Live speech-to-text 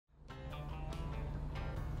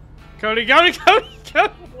Cody, Cody, Cody,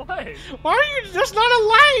 Cody. What? Why are you? That's not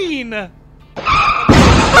a lane.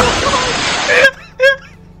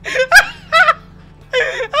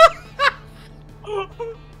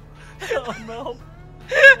 Oh no.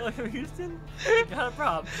 Houston, you got a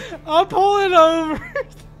problem. I'll pull it over.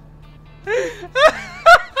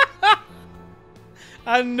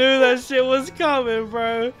 I knew that shit was coming,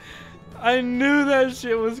 bro. I knew that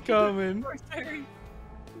shit was coming.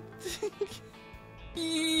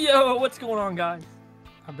 Yo, what's going on, guys?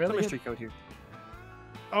 I barely mystery code here.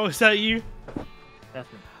 Oh, is that you? That's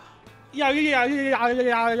me. Yeah. What's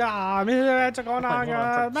going on,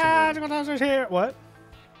 guys? Here. What?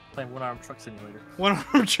 Playing one-armed truck simulator.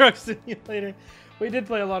 One-armed truck simulator. We did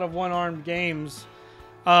play a lot of one-armed games.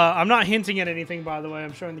 I'm not hinting at anything, by the way.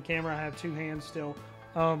 I'm showing the camera. I have two hands still.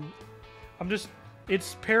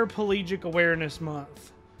 It's Paraplegic Awareness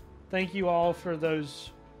Month. Thank you all for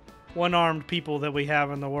those one-armed people that we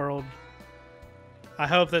have in the world. I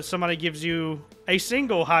hope that somebody gives you a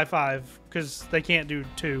single high five, because they can't do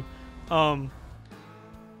two.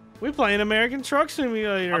 We play an American Truck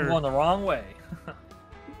Simulator. I'm going the wrong way.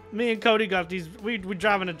 Me and Cody got these. We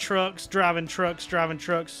driving to trucks, driving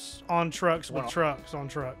trucks on trucks with trucks on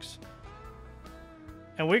trucks.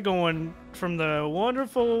 And we're going from the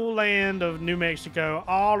wonderful land of New Mexico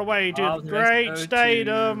all the way to the great state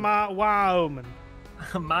of Wyoming.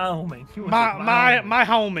 Wyoming. My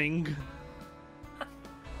homing.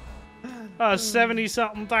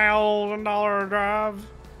 $70-something thousand drive.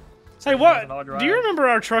 Hey, what? Do you remember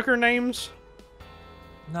our trucker names?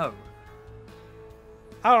 No.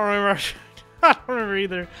 I don't remember. I don't remember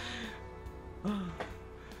either.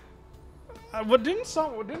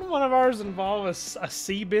 Didn't one of ours involve a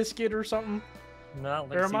sea biscuit or something? No.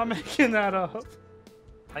 Or am I making that up?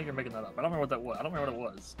 I think you're making that up. I don't remember what that was. I don't remember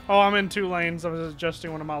what it was. Oh, I'm in two lanes. I was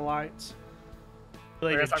adjusting one of my lights.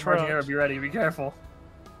 Start merging over. Be ready. Be careful.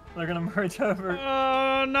 They're gonna merge over.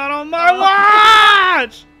 Not on my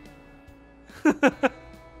watch!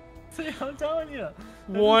 See, I'm telling you.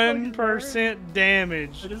 1%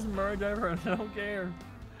 damage. They just merge over and I don't care.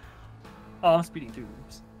 Oh, I'm speeding too.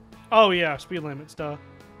 Oops. Oh yeah, speed limit stuff.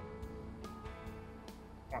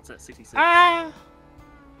 What's that? 66. Ah!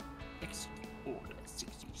 66.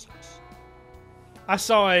 I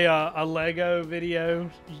saw a Lego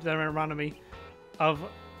video that reminded me of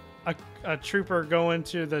a trooper going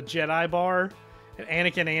to the Jedi bar, and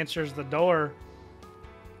Anakin answers the door,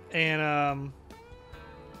 and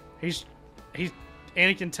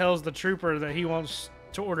Anakin tells the trooper that he wants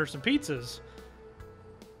to order some pizzas,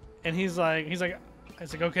 and he's like,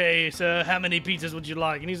 okay, so how many pizzas would you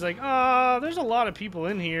like? And he's like, there's a lot of people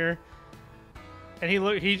in here. And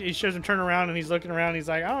he shows him turn around, and he's looking around. And he's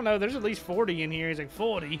like, I don't know, there's at least 40 in here. He's like,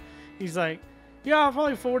 40? He's like, yeah,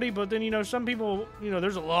 probably 40. But then, some people,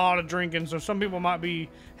 there's a lot of drinking, so some people might be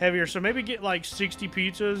heavier. So maybe get like 60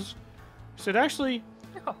 pizzas. He said, actually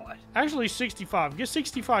 65. Get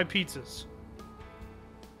 65 pizzas.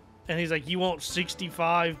 And he's like, you want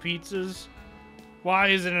 65 pizzas? Why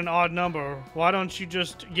is it an odd number? Why don't you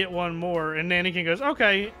just get one more? And Anakin goes,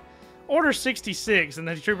 okay, order 66. And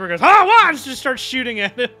the trooper goes, oh, what? Just starts shooting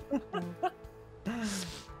at it.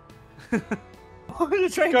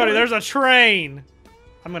 Cody, there's a train.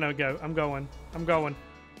 I'm gonna go. I'm going.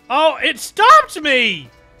 Oh, it stopped me.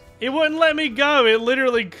 It wouldn't let me go. It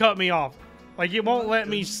literally cut me off. Like, it won't let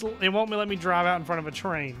me. It won't let me drive out in front of a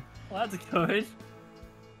train. Well, that's good.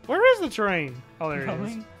 Where is the train? Oh, there it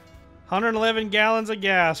is. 111 gallons of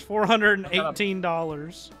gas,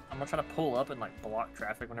 $418. I'm gonna try to pull up and like block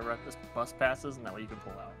traffic whenever this bus passes, and that way you can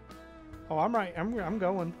pull out. Oh, I'm right. I'm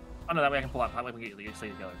going. Oh no, that way I can pull out. That way we can stay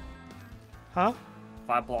together. Huh? If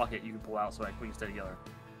I block it, you can pull out, so we can stay together.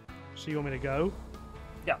 So you want me to go?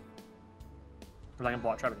 Yeah. Because I can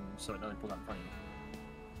block traffic so it doesn't pull out in front of you.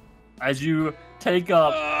 As you take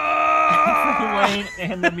up the lane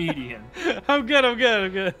and the median. I'm good.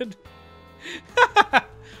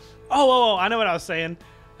 Oh, I know what I was saying.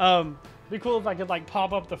 Be cool if I could like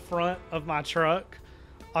pop up the front of my truck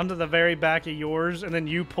onto the very back of yours, and then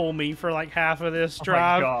you pull me for like half of this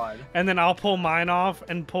drive. Oh my God. And then I'll pull mine off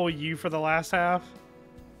and pull you for the last half.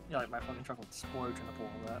 Yeah, like my fucking truck will explode trying to pull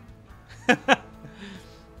all that.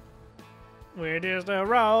 We're just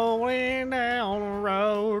rolling down the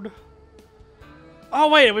road. Oh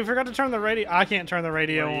wait, we forgot to turn the radio. I can't turn the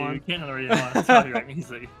radio on. You can't turn the radio on. It's copyright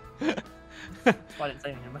music. That's why I didn't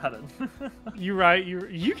say anything about it. You're right.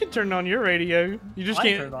 You can turn on your radio. You just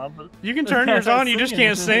can't. Turn it on, but you can turn yours on. You just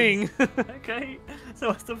can't sing. Okay. So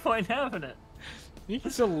what's the point in having it? You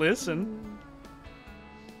can still listen.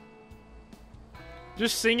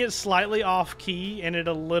 Just sing it slightly off key and at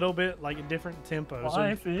a little bit like a different tempo.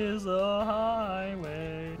 Life is a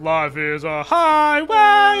highway. Life is a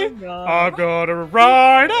highway. I've got to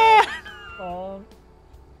ride it. Oh.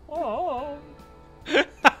 Oh.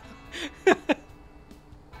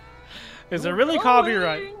 Is it really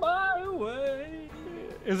copyright? My way.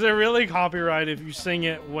 Is it really copyright if you sing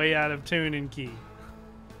it way out of tune and key?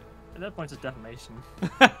 At that point, it's defamation.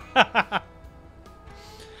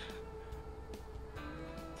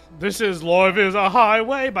 This is Life is a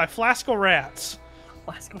Highway by Flaskle Rats.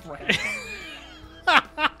 Flaskle Rats.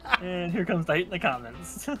 And here comes the hate in the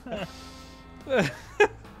comments.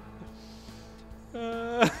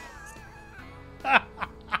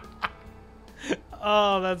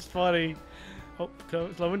 Oh, that's funny. Oh,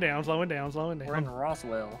 slowing down. We're in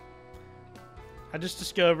Roswell. I just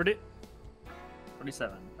discovered it.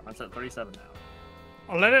 37. I'm at 37 now.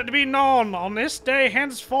 Let it be known on this day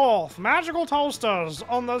henceforth, Magical Toasters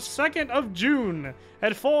on the 2nd of June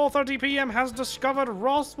at 4:30 p.m. has discovered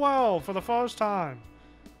Roswell for the first time.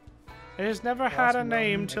 It has never had a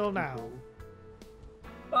name till now.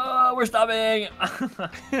 Oh, we're stopping!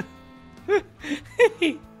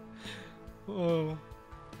 Oh.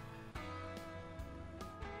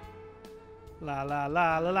 La la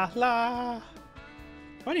la la la la. How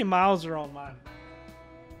many miles are on mine?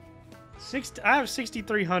 I have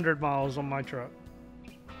 6,300 miles on my truck.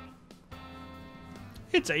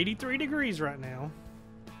 It's 83 degrees right now.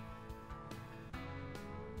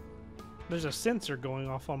 There's a sensor going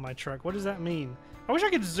off on my truck. What does that mean? I wish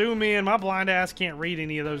I could zoom in. My blind ass can't read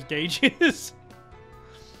any of those gauges.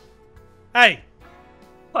 Hey!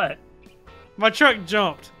 What? My truck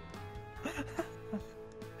jumped.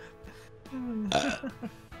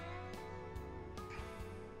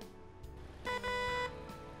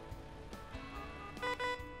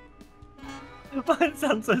 It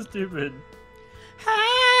sounds so stupid.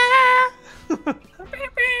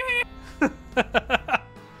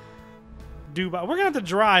 Dubai. We're gonna have to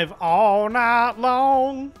drive all night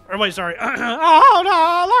long. Or wait, sorry, all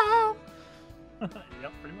night long.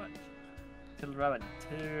 Yep, pretty much. Till driving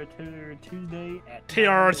Tuesday at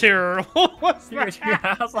Tier. What's that?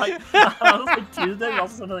 I was like Tuesday.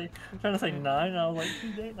 Also like trying to say 9. And I was like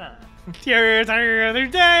Tuesday at 9.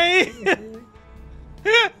 Tuesday.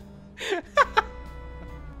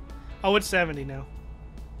 Oh, it's 70 now.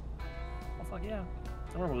 Oh fuck yeah!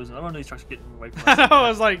 I don't want to lose it. I want these trucks getting away from I us. know. I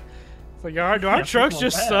was like, do our trucks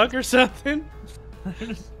just suck or something?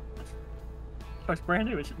 Truck's brand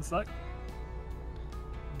new. It shouldn't suck.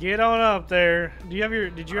 Get on up there. Do you have your?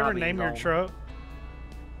 Did you ever name your truck?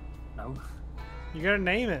 No. You gotta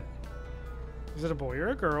name it. Is it a boy or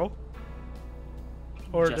a girl?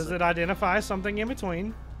 Or Jessica. does it identify something in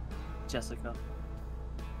between? Jessica.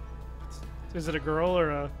 Is it a girl or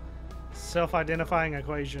a self-identifying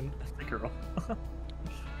equation? It's a girl.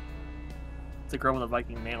 It's a girl with a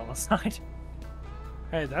Viking man on the side.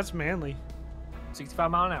 Hey, that's manly.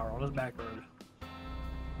 65 mile an hour on his back road.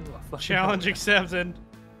 Ooh, Challenge accepted.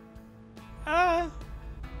 Oh!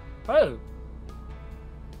 You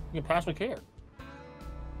can pass with care.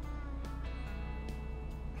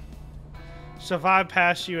 So if I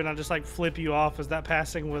pass you and I just like flip you off, is that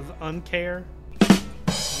passing with uncare?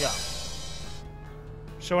 Yeah.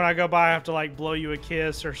 So when I go by, I have to like blow you a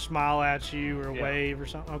kiss or smile at you or Yeah. wave or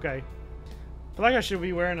something? Okay. I feel like I should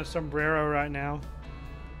be wearing a sombrero right now.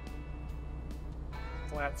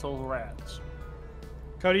 Flat soul rats.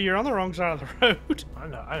 Cody, you're on the wrong side of the road. I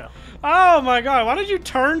know. Oh my god, why did you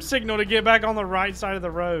turn signal to get back on the right side of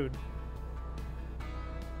the road?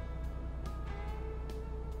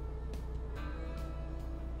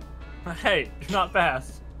 Hey, it's not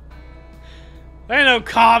fast. There ain't no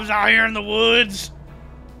cops out here in the woods.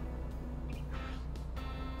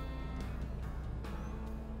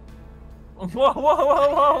 Whoa,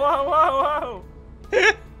 whoa.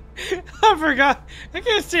 I forgot. I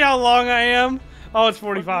can't see how long I am. Oh, it's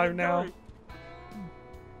 45 now.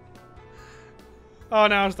 Oh,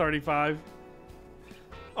 now it's 35.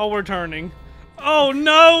 Oh, we're turning. Oh,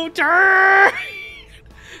 no, turn!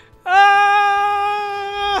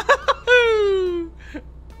 Oh!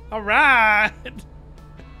 All right.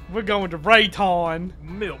 We're going to Rayton.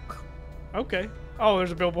 Milk. Okay. Oh,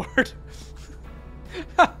 there's a billboard.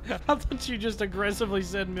 I thought you just aggressively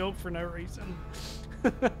said milk for no reason.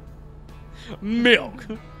 Milk.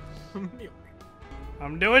 Milk.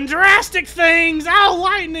 I'm doing drastic things. Ow,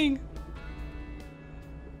 lightning.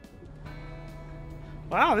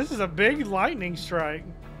 Wow, this is a big lightning strike.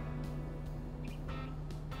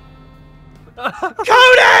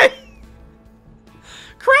 Cody!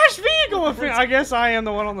 Crash vehicle offense. I guess I am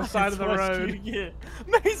the one on the side of the That's what road. you get.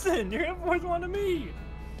 Mason, you're the fourth one to me.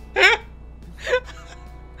 You're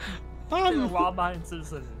a law-abiding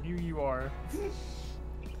citizen. You are.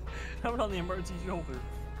 Coming on the emergency shoulder.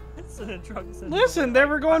 It's in a truck. Listen, they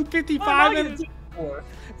were going 55 and...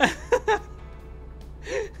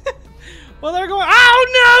 Well, they're going...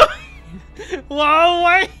 Oh, no! Whoa,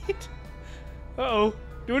 wait! Uh-oh.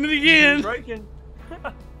 Doing it again. You're breaking.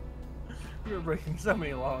 You're breaking so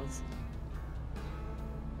many laws.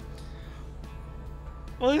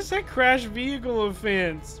 Well, it's a crash vehicle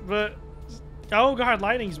offense, but... Oh, God,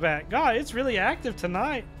 lightning's back. God, it's really active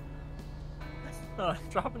tonight.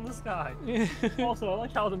 Drop in the sky. Also, I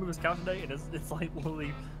like how the movie's count today, and it's like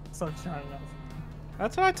literally sunshine out.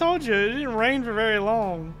 That's what I told you. It didn't rain for very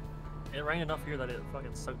long. It rained enough here that it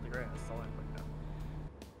fucking soaked the grass. So like that.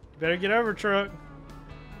 Better get over, truck.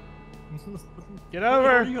 Get What over.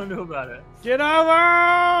 are you gonna do about it? Get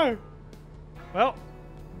over. Well.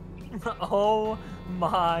 Oh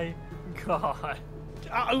my god.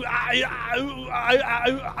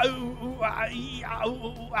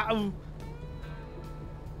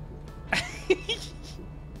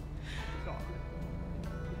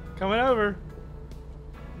 Coming over.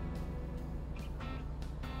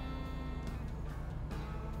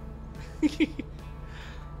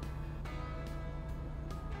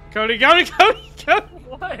 Cody, Cody, Cody, Cody.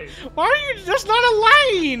 What? Why are you just not a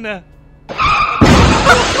lane?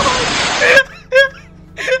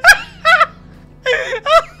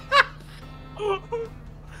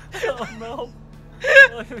 Oh no.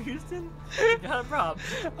 Houston, you got a problem.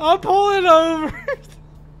 I'll pull it over.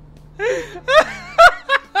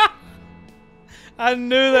 I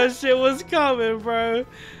knew that shit was coming, bro.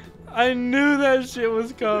 I knew that shit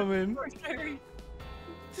was coming.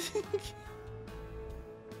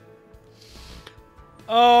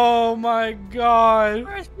 Oh my god.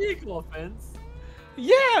 Crash vehicle offense.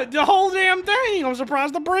 Yeah, the whole damn thing. I'm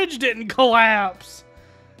surprised the bridge didn't collapse.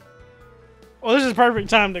 Well, this is perfect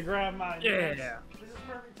time to grab my... Yeah. This is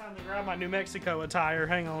perfect time to grab my New Mexico attire.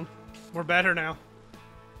 Hang on. We're better now.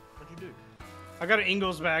 What'd you do? I got an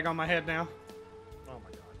Ingalls bag on my head now. Oh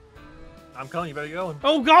my god. I'm calling you, better get going.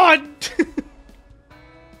 Oh god!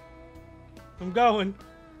 I'm going.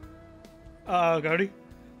 Cody.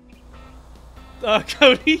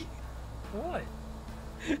 Cody. What?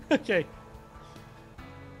 Okay.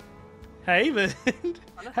 Hey, man.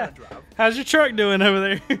 I know how to drive. How's your truck doing over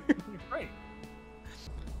there? Great.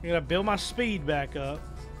 I gotta build my speed back up.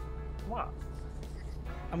 Wow.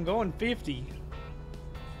 I'm going 50.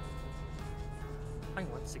 I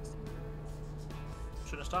went 60.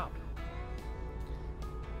 Should have stopped.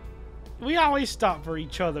 We always stop for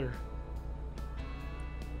each other.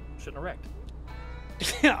 Shouldn't have wrecked.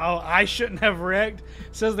 Oh, I shouldn't have wrecked.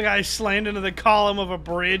 Says the guy slammed into the column of a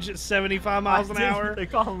bridge at 75 miles an hour. They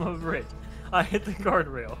call him a bridge. I hit the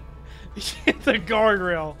guardrail. Hit the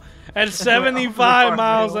guardrail at 75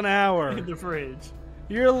 miles an hour. Hit the bridge.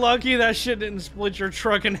 You're lucky that shit didn't split your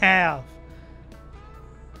truck in half.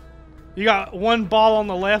 You got one ball on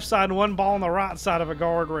the left side and one ball on the right side of a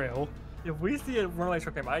guardrail. If we see a runaway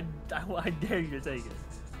truck, I dare you to take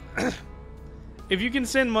it. If you can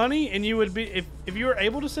send money and you would be, if you were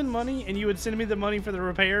able to send money and you would send me the money for the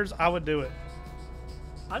repairs, I would do it.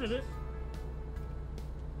 I did it.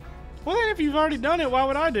 Well, then if you've already done it, why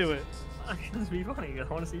would I do it? It's be funny. I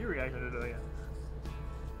want to see your reaction to doing it.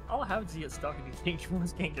 All I have is you get stuck and you think you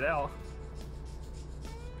can't get out.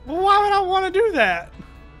 Well, why would I want to do that?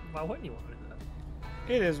 Why wouldn't you want to do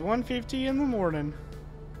that? It is 1:50 in the morning.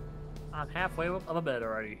 I'm halfway up a bed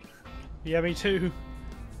already. Yeah, me too.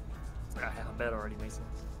 I got half a bed already, Mason.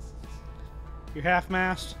 You're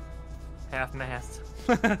half-mast? Half-mast.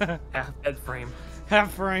 Half bed frame.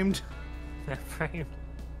 Half-framed. Half-framed.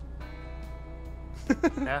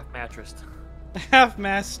 Half-mattressed.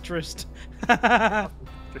 Half-mastressed.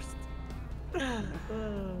 Half-mattressed.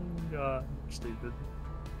 Oh, God. Stupid.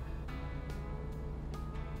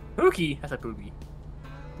 Pookie! I said Poogie.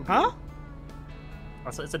 Huh?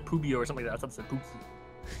 I said Poobio or something like that. I thought it said Pookie.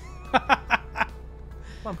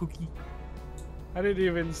 Come on, Pookie. I didn't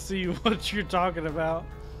even see what you're talking about.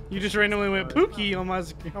 You just randomly went Pookie on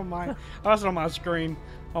my oh, that's on my screen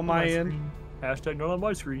on my end. Screen. Hashtag not on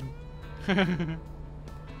my screen.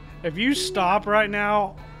 If you stop right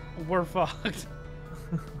now, we're fucked.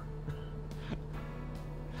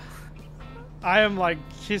 I am like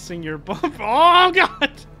kissing your bump. Oh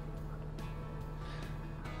god!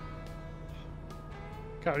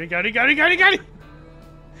 Cody, Cody, Cody, Cody, Cody!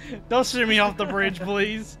 Don't shoot me off the bridge,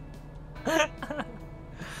 please.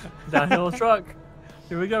 Downhill truck.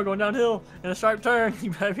 Here we go, going downhill in a sharp turn.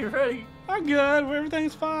 You better be ready. I'm good.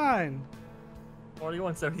 Everything's fine.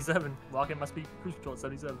 41, 77. Locking my speed cruise control at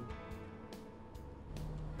 77.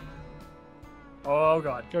 Oh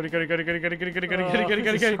god. Go. There's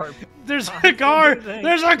Oh, a car. good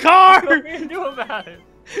There's a What car. are we gonna do about it?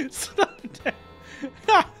 Slow down.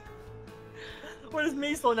 What is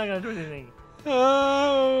me slowing down gonna do anything?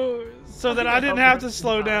 Oh, so that I didn't have to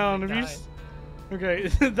slow down. If you, okay,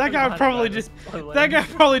 that guy probably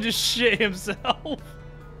just shit himself.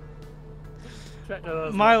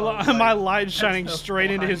 My light shining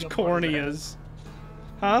straight into his corneas.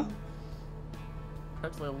 Huh?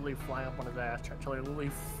 Actually, literally flying up on his ass. Actually, literally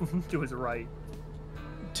to his right.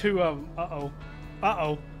 Two of them.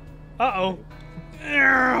 Uh oh.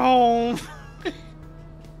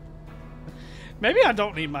 Maybe I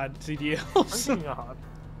don't need my CDLs.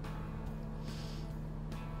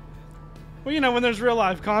 Well, you know, when there's real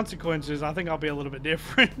life consequences, I think I'll be a little bit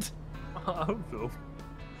different. I hope so.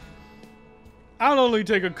 I'll only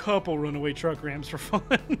take a couple runaway truck ramps for fun.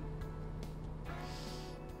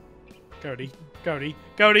 Cody.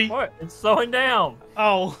 What? It's slowing down.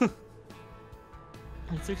 Oh.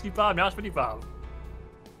 It's 65, now it's 55.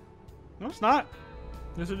 No, it's not.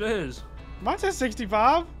 Yes, it is. Mine says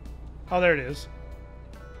 65. Oh, there it is.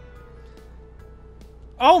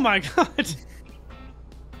 Oh my god.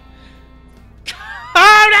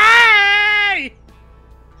 Cody!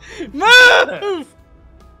 Move!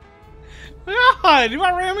 God, you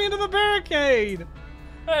ran me into the barricade.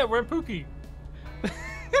 Hey, we're in Pookie.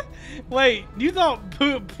 Wait, you thought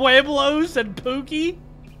Pueblo said Pookie?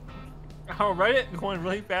 I read it going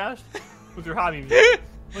really fast with your hobby. What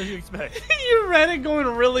did you expect? You read it going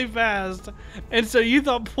really fast, and so you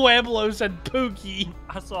thought Pueblo said Pookie.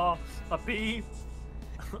 I saw a P.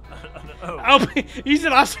 Oh, you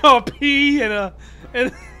said I saw a P and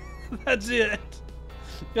that's it.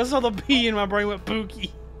 I saw the P and my brain went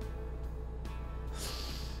Pookie.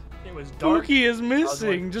 It was dark. Pookie is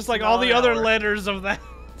missing, just like all the other letters of that.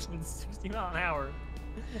 It's been 60 miles an hour.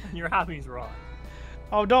 And your hobby's wrong.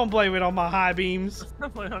 Oh, don't blame it on my high beams.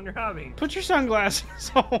 Don't blame it on your hobby. Put your sunglasses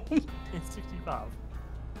on. It's 65.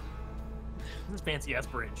 This fancy ass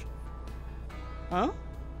bridge. Huh?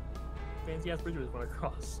 Fancy ass bridge we just went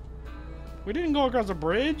across. We didn't go across a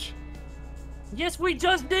bridge? Yes, we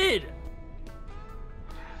just did!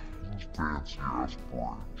 Fancy ass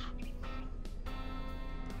bridge.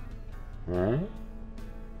 Huh?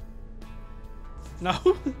 No.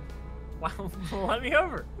 Wow, let me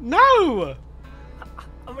over. No!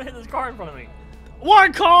 I'm gonna hit this car in front of me.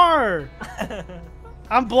 What car?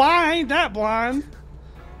 I'm blind. I ain't that blind.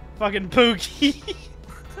 Fucking Pookie.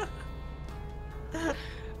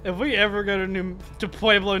 If we ever go to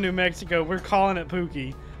Pueblo, New Mexico, we're calling it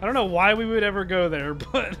Pookie. I don't know why we would ever go there,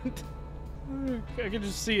 but I can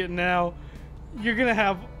just see it now. You're gonna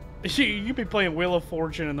have you be playing Wheel of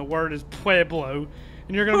Fortune, and the word is Pueblo,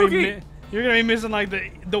 and you're gonna be missing like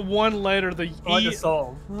the one letter, the like E, a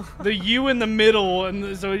song. the U in the middle,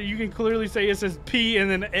 and so you can clearly say it says P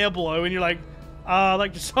and then Eblo, and you're like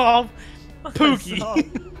to solve Pookie.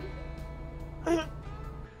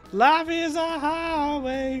 Life is a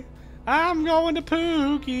highway. I'm going to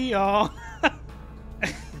Pookie, y'all.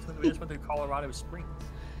 We just went to Colorado Springs.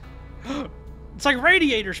 It's like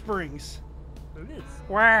Radiator Springs. It is.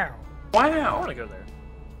 Wow. I want to go there.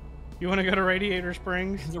 You want to go to Radiator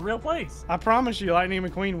Springs? It's a real place. I promise you, Lightning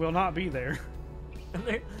McQueen will not be there.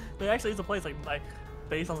 And there actually is a place like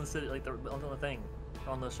based on the city, like on the thing,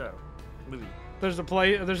 on the show, movie. There's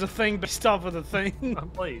a thing based off of the thing. On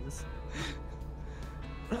plays.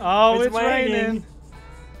 Oh, it's raining.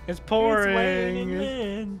 It's pouring. It's raining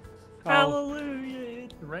men. Oh. Hallelujah,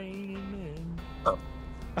 it's raining men.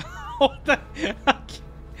 What the?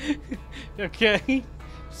 Okay.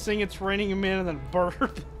 Sing It's Raining Men and then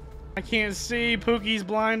burp. I can't see. Pookie's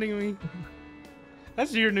blinding me.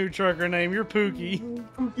 That's your new trucker name. You're Pookie.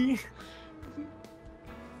 Pookie.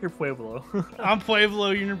 You're Pueblo. I'm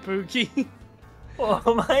Pueblo. You're Pookie.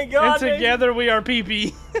 Oh my god. And together we are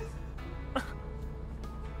PP.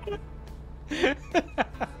 I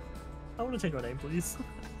want to change my name, please.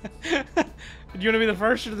 Do you want to be the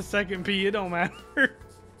first or the second P? It don't matter.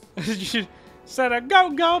 You should set a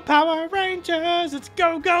go Power Rangers. It's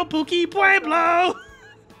go Pookie Pueblo.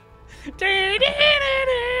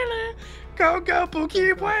 Go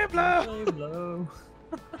Pookie Pueblo.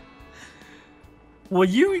 Will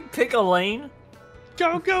you pick a lane?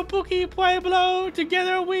 Go Pookie Pueblo.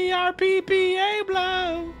 Together we are PPA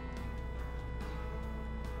Blow.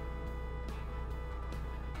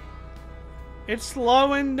 It's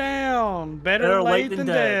slowing down. Better late than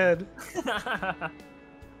dead.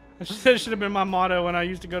 That should have been my motto when I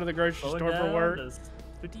used to go to the grocery store for work.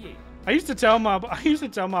 58. I used to tell my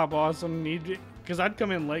boss when he, because I'd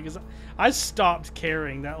come in late, because I stopped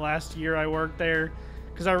caring that last year I worked there,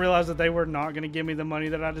 because I realized that they were not going to give me the money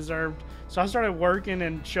that I deserved. So I started working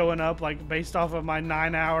and showing up like based off of my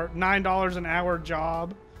 $9 an hour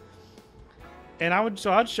job. And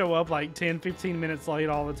I'd show up like 10, 15 minutes late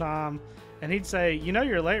all the time. And he'd say, you know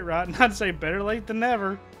you're late, right? And I'd say, better late than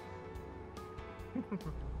never.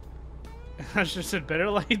 I just said, better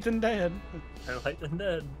late than dead. Better late than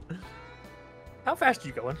dead. How fast are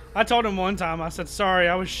you going? I told him one time, I said, sorry,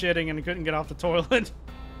 I was shitting and couldn't get off the toilet.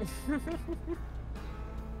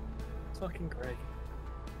 Fucking Greg.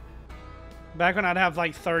 Back when I'd have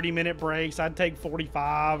like 30-minute breaks, I'd take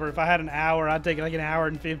 45, or if I had an hour, I'd take like an hour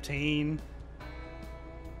and 15.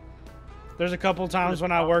 There's a couple times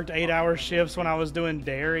when I worked 8-hour shifts when I was doing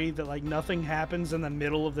dairy that like nothing happens in the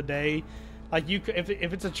middle of the day. Like if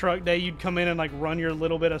it's a truck day, you'd come in and like run your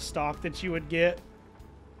little bit of stock that you would get.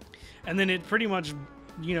 And then it pretty much,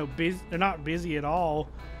 you know, they're not busy at all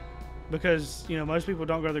because, you know, most people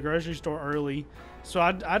don't go to the grocery store early. So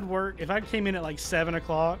I'd work, if I came in at like 7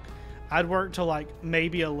 o'clock, I'd work till like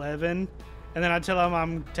maybe 11. And then I'd tell them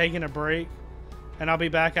I'm taking a break and I'll be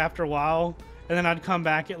back after a while. And then I'd come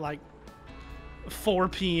back at like 4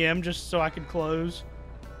 p.m. just so I could close.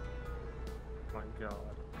 My God.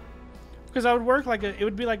 Because I would work like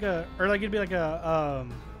it'd be like a,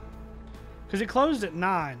 because it closed at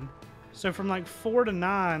 9. So from like 4 to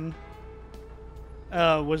 9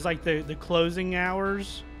 was like the closing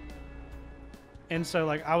hours. And so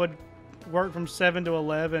like I would work from 7 to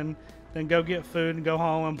 11, then go get food and go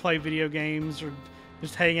home and play video games or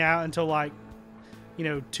just hang out until like, you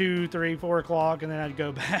know, 2, 3, 4 o'clock, and then I'd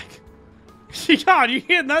go back. God, you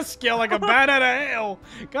hitting that skill like a bat out of hell.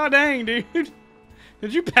 God dang, dude.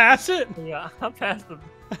 Did you pass it? Yeah, I passed them.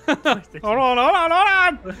 Hold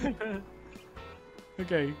on.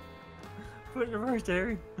 Okay. Put it in reverse,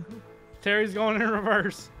 Terry. Terry's going in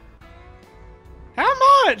reverse.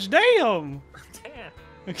 How much? Damn. Damn.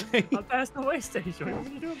 Okay. I passed the way station. What are you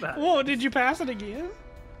going to do about it? Well, did you pass it again?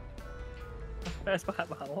 I passed by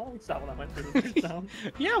a long shot when I went through the first time.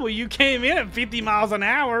 Yeah, well, you came in at 50 miles an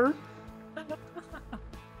hour.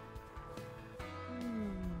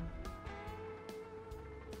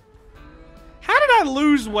 How did I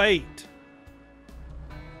lose weight?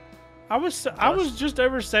 I was just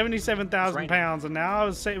over 77,000 pounds, and now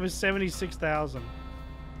it was 76,000.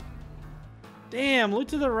 Damn! Look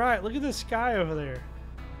to the right. Look at the sky over there.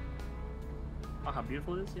 Oh, how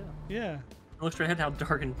beautiful it is! Yeah. Yeah. Look straight ahead how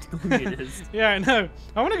dark and gloomy it is. Yeah, I know.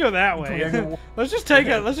 I want to go that way. let's take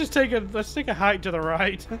a hike to the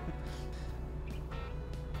right.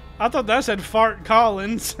 I thought that said Fart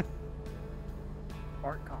Collins.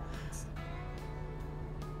 Fart Collins.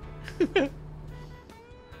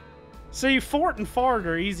 See, Fort and Fart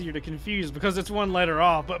are easier to confuse because it's one letter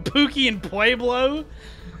off, but Pookie and Pueblo?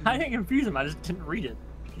 I didn't confuse him, I just didn't read it.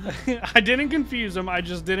 I didn't confuse them, I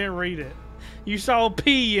just didn't read it. You saw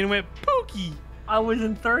P and went Pookie. I was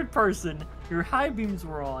in third person, your high beams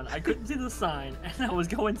were on, I couldn't see the sign, and I was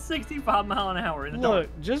going 65 miles an hour in the dark.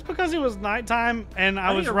 Look, just because it was nighttime and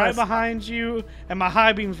I was right behind you and my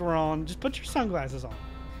high beams were on, just put your sunglasses on.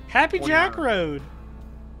 Happy Jack Road.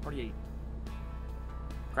 48.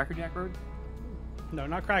 Cracker Jack Road? No,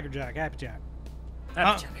 not Cracker Jack, Happy Jack.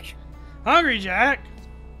 Happy Jack. Hungry Jack.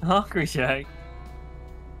 Hungry Jack.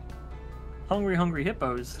 Hungry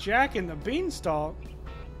hippos. Jack and the Beanstalk.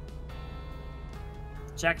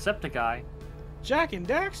 Jacksepticeye. Jack and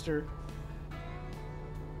Daxter.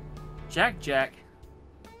 Jack.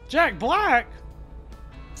 Jack Black.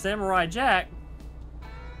 Samurai Jack.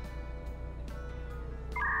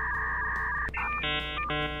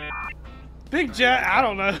 Big Jack, I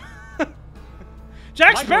don't know.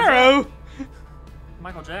 Jack Sparrow.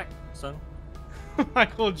 Michael Jackson.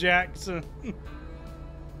 Michael Jackson.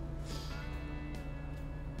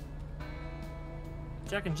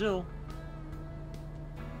 Jack and Jill.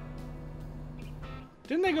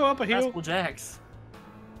 Didn't they go up a hill? Rascal Jacks.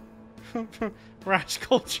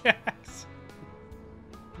 Rascal Jacks.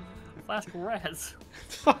 Flaskal Rats.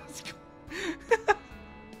 Flaskal.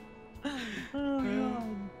 Oh,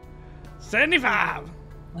 God. 75.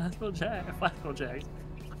 Flaskal Jacks.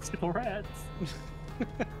 Flaskal Rats.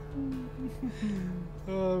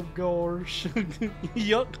 Oh gosh.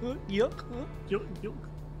 Yuck. Yuck.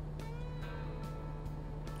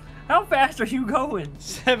 How fast are you going?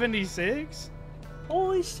 76?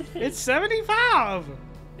 Holy shit. It's 75.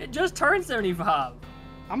 It just turned 75.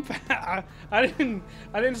 I didn't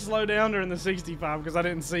slow down during the 65 because I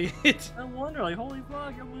didn't see it. I wonder, like, holy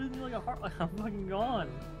fuck, I'm losing like a heart, like I'm fucking gone.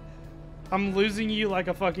 I'm losing you like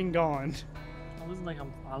a fucking gone. I wasn't like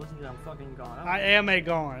I wasn't like I'm fucking gone. I am a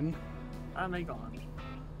gone. I'm a gone.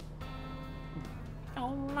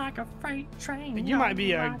 Going like a freight train. You might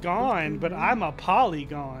be a gone, but I'm a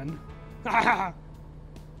polygon. I'm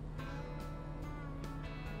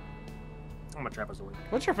a trapezoid.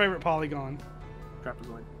 What's your favorite polygon?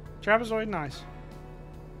 Trapezoid. Trapezoid, nice.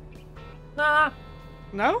 Nah.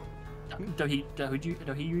 No? Dohedron?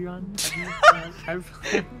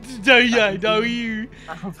 Do you?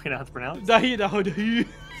 I don't fucking know how to pronounce. Do Dihedron?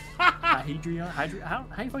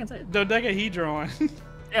 How you fucking say it? Dodecahedron.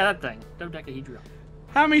 Yeah, that thing. Dodecahedron.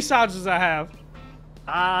 How many sides does that have?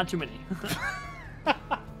 Too many.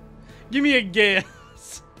 Give me a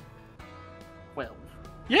guess. 12.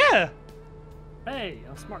 Yeah, Hey,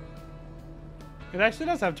 I'm smart. it actually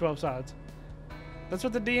does have 12 sides. That's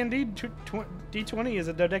what the D&D D20 is,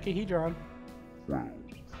 a dodecahedron.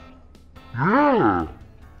 Yeah.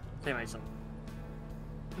 Hey, Mason.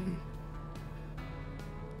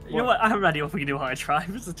 You know what? I have an idea what we can do on a tribe.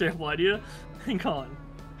 It's a terrible idea. Hang on.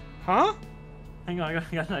 Huh? Hang on, I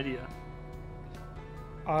got an idea.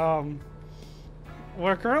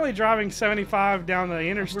 We're currently driving 75 down the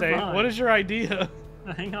interstate. fine. What is your idea?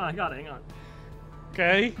 Hang on, I got it, hang on.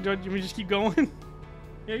 Okay, do you want me to just keep going?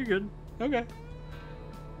 Yeah, you're good. Okay.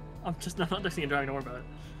 I'm not texting and driving, don't worry about it.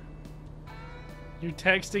 You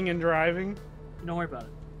texting and driving? Don't worry about it.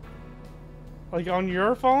 Like on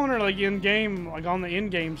your phone or like in game, like on the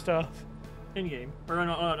in-game stuff? In game. Or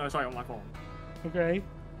no, sorry, on my phone. Okay.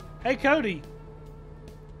 Hey Cody,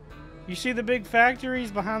 you see the big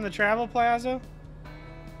factories behind the travel plaza?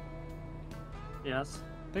 Yes.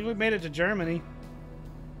 I think we made it to Germany.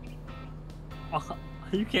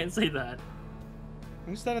 You can't say that.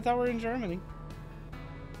 Instead, I thought we were in Germany.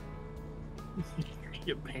 You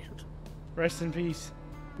get banned. Rest in peace.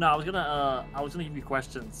 No, I was gonna give you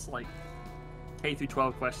questions, like K through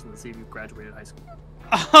 12 questions to see if you graduated high school.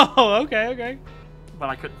 Oh, okay. But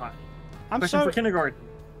I couldn't find any. I'm Question so. for kindergarten.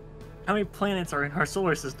 How many planets are in our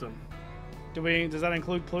solar system? Does that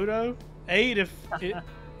include Pluto? 8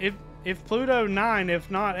 if Pluto 9, if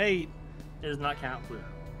not 8. It does not count Pluto.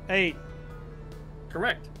 8.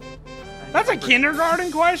 Correct. That's a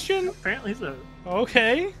kindergarten question? Apparently so.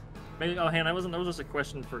 Okay. Maybe, oh, hand, that was just a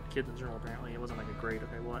question for kids in general. Apparently, it wasn't like a grade.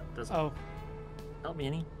 Okay, what? Doesn't Oh. help me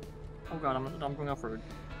any. Oh god, I'm going off road.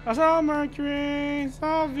 I saw Mercury,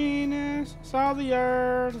 saw Venus, saw the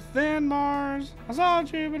Earth, then Mars, I saw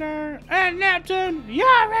Jupiter, and Neptune,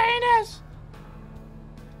 Uranus!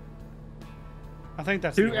 I think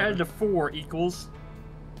that's 2 the added order. to 4 equals.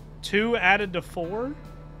 2 added to 4?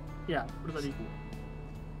 Yeah, what does that equal?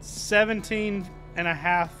 17 and a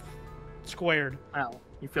half squared. Ow,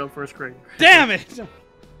 you failed first grade. Damn it!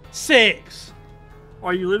 6.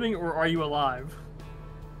 Are you living or are you alive?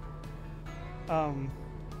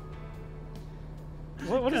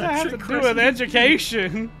 What does Kinda that have to trick do with question.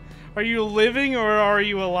 education? Are you living or are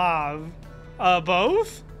you alive?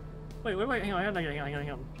 Both? Wait, hang on. Do that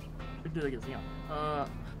again, hang on.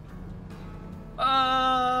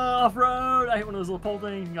 Off-road! I hit one of those little pole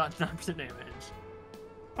things and got 9% damage.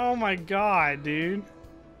 Oh my god, dude.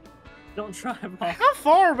 Don't drive off. How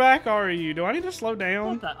far back are you? Do I need to slow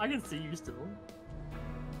down? Not that. I can see you still.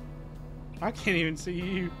 I can't even see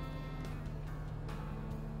you.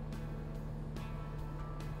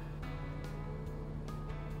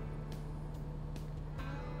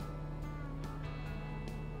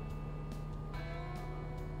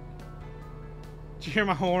 Did you hear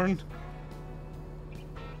my horn?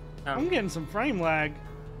 I'm getting some frame lag.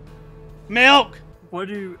 Milk! What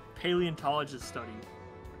do paleontologists study?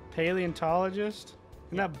 Paleontologist?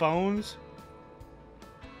 Isn't that bones?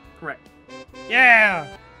 Correct.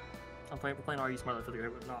 Yeah! I'm playing Are You Smarter Than a Fifth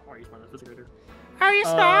Grader, but not Are You Smarter Than a Fifth Grader. Are you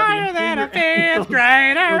smarter than a fifth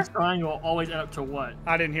grader? This triangle always add up to what?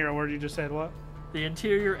 I didn't hear a word you just said. What? The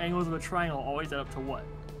interior angles of a triangle always add up to what?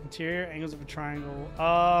 Interior angles of a triangle.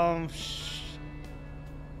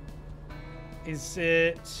 Is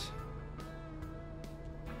it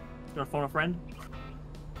You want to phone a friend?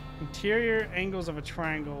 interior angles of a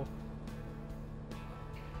triangle?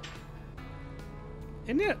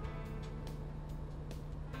 Isn't it?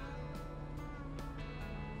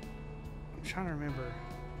 I'm trying to remember.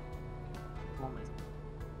 Come on, Mason.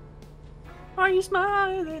 Are you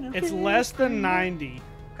smarter than a It's fifth less than grader? 90.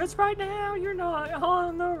 Cause right now you're not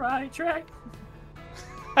on the right track.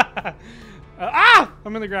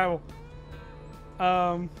 I'm in the gravel.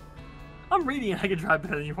 I'm reading. I can drive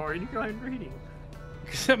better than you are. You go ahead and reading.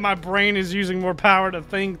 Except my brain is using more power to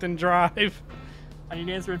think than drive. I need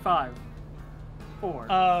to answer in 5,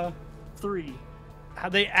 4, 3, How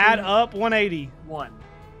they add up 180. 1.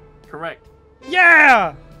 Correct.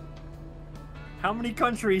 Yeah! How many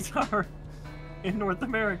countries are in North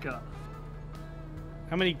America?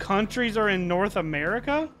 How many countries are in North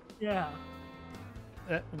America? Yeah.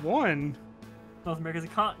 One. North America's a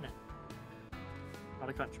continent, not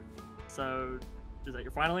a country. So, is that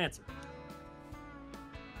your final answer?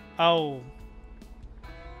 Oh.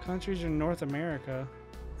 Countries in North America.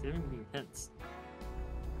 See, I'm giving you hints.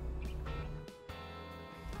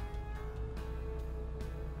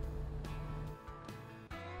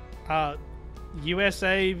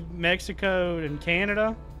 USA, Mexico, and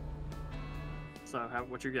Canada. So,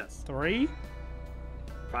 what's your guess? 3?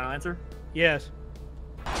 Final answer? Yes.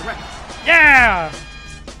 Correct. Yeah!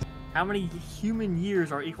 How many human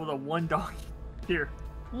years are equal to 1 dog year?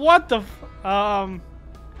 What the I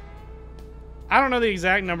don't know the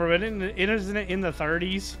exact number, but isn't it in the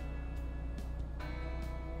 30s?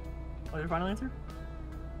 What's your final answer?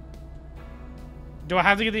 Do I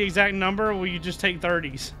have to get the exact number, or will you just take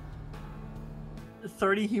 30s?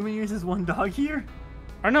 30 human years is 1 dog year?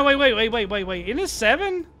 Or no, wait. Isn't it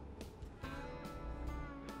 7?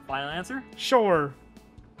 Final answer? Sure.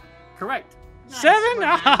 Correct. 7?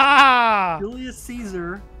 Ah! Julius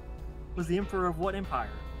Caesar was the emperor of what empire?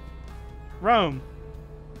 Rome.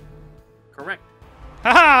 Correct.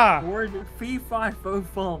 Haha! The word fee, fi, fo,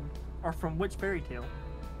 fum are from which fairy tale?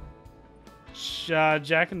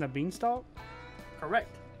 Jack and the Beanstalk?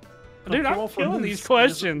 Correct. Dude, I'm killing these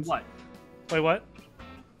questions. What? Wait, what?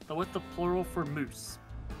 So what's the plural for moose?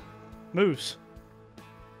 Moose.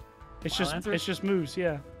 It's Final answer? just moose,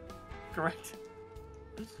 yeah. Correct.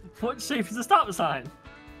 What shape is a stop sign?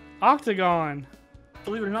 Octagon.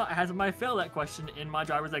 Believe it or not, I had somebody fail that question in my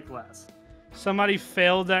driver's ed class. Somebody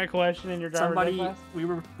failed that question in your driver's ed class? We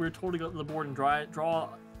were told to go to the board and draw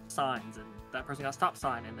signs, and that person got a stop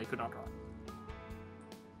sign, and they could not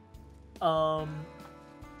draw.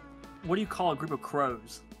 What do you call a group of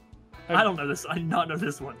crows? I don't know this. I do not know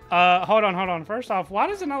this one. Hold on. First off, why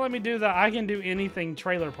does it not let me do the I can do anything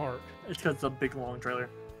trailer park? It's because it's a big long trailer.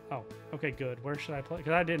 Oh, okay, good. Where should I play?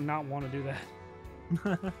 Because I did not want to do that.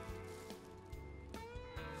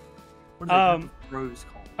 What is that group of crows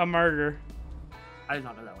called? A murder. I did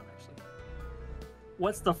not know that one, actually.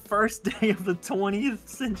 What's the first day of the 20th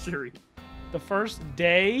century? The first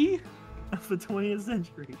day? Of the 20th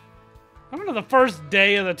century. I don't know the first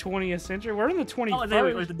day of the 20th century. We're in the 21st. Oh,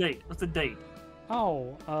 wait, what's the date? What's the date?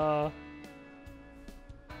 Oh,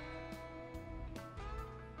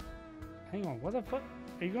 hang on. What the fuck?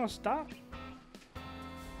 Are you gonna stop?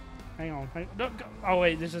 Hang on. Don't go. Oh,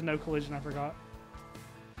 wait. This is no collision. I forgot.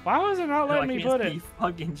 Why was it not letting me put it?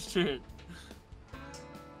 Fucking shit.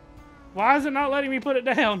 Why is it not letting me put it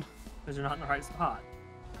down? Because you're not in the right spot.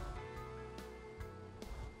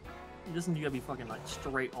 It doesn't you gotta be fucking like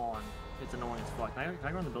straight on. It's annoying as fuck. Can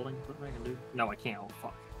I go in the building? What I can do? No, I can't. Oh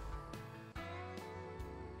fuck.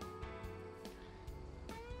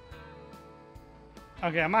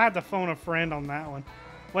 Okay, I might have to phone a friend on that one.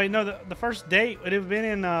 Wait, no, the first date would have been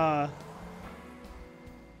in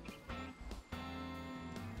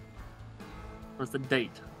What's the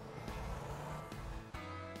date?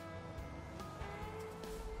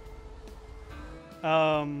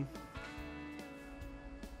 I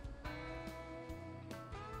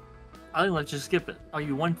think let's just skip it. I'll give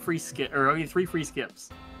you 1 free skip, or I'll give you 3 free skips.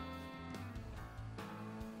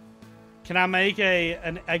 Can I make a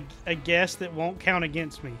guess that won't count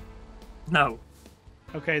against me? No.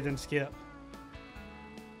 Okay, then skip.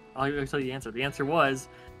 I'll tell you the answer. The answer was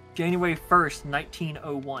January 1st,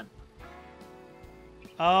 1901.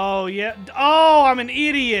 Oh, yeah. Oh, I'm an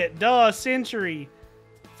idiot. Duh, century.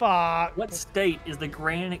 Fuck. What state is the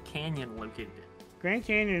Grand Canyon located in? Grand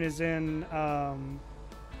Canyon is in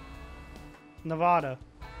Nevada.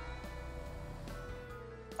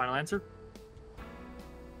 Final answer?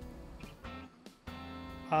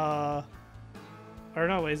 Or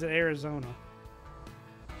no, is it Arizona?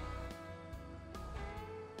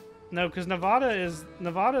 No, because Nevada's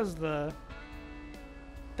the.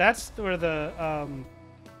 That's where the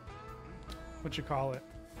what you call it?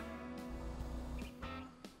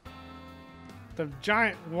 The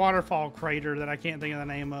giant waterfall crater that I can't think of the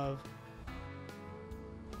name of.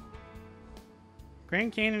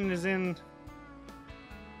 Grand Canyon is in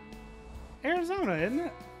Arizona, isn't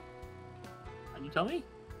it? Can you tell me?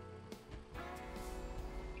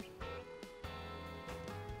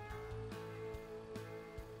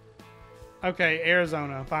 Okay,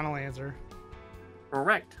 Arizona. Final answer.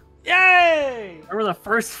 Correct. Yay! Where were the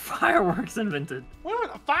first fireworks invented? What were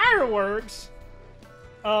the fireworks?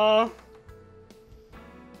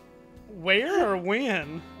 Where or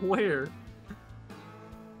when? Where?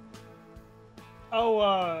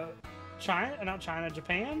 Oh, China? Not China,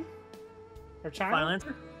 Japan? Or China? Final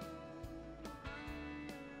answer?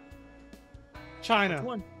 China.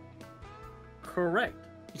 One. Correct.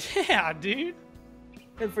 Yeah, dude.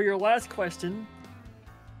 And for your last question,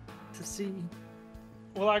 to see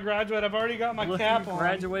Will I graduate? I've already got my will cap you on.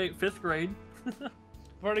 graduate 5th grade. I've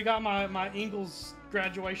already got my Ingles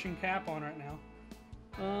graduation cap on right now.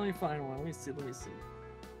 Let me find one. Let me see. I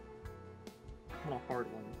want a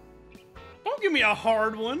hard one. Don't give me a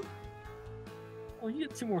hard one. Well, you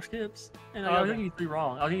get 2 more skips. And Okay. I'll give you 3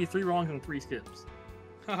 wrong. I'll give you 3 wrongs and 3 skips.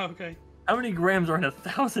 Okay. How many grams are in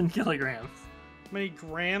 1,000 kilograms? How many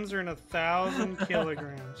grams are in 1,000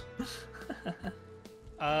 kilograms?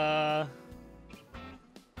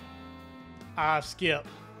 Skip.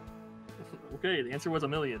 Okay, the answer was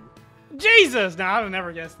 1,000,000. Jesus! Nah, I'd have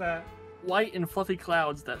never guessed that. White and fluffy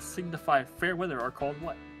clouds that signify fair weather are called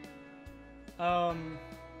what?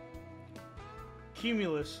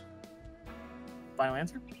 Cumulus. Final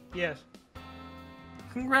answer? Yes.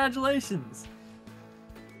 Congratulations!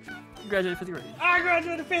 You graduated 5th grade. I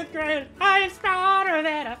graduated 5th grade. I am smarter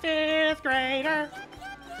than a 5th grader.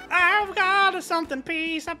 I've got a something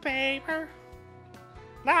piece of paper.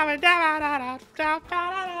 Hold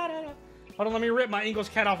on, let me rip my Ingles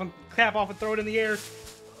cap off and throw it in the air.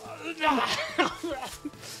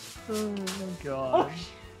 Oh my god.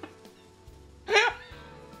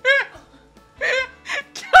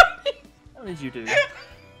 How did you do? Wait!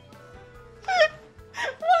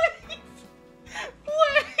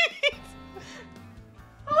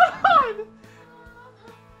 God!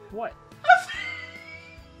 What?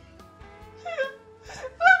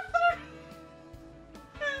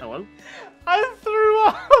 Hello? I threw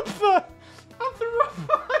up.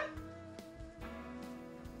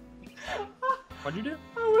 What'd you do?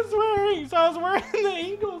 I was wearing the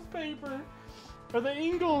Ingles paper, or the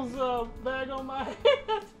Ingles bag on my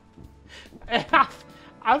head, and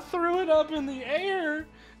I threw it up in the air.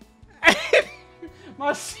 And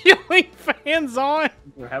my ceiling fan's on.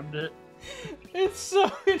 You grabbed it. It's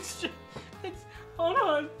hold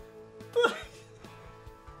on.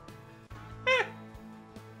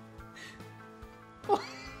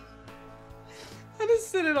 I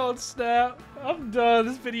just sent it on Snap. I'm done.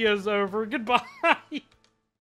 This video's over. Goodbye.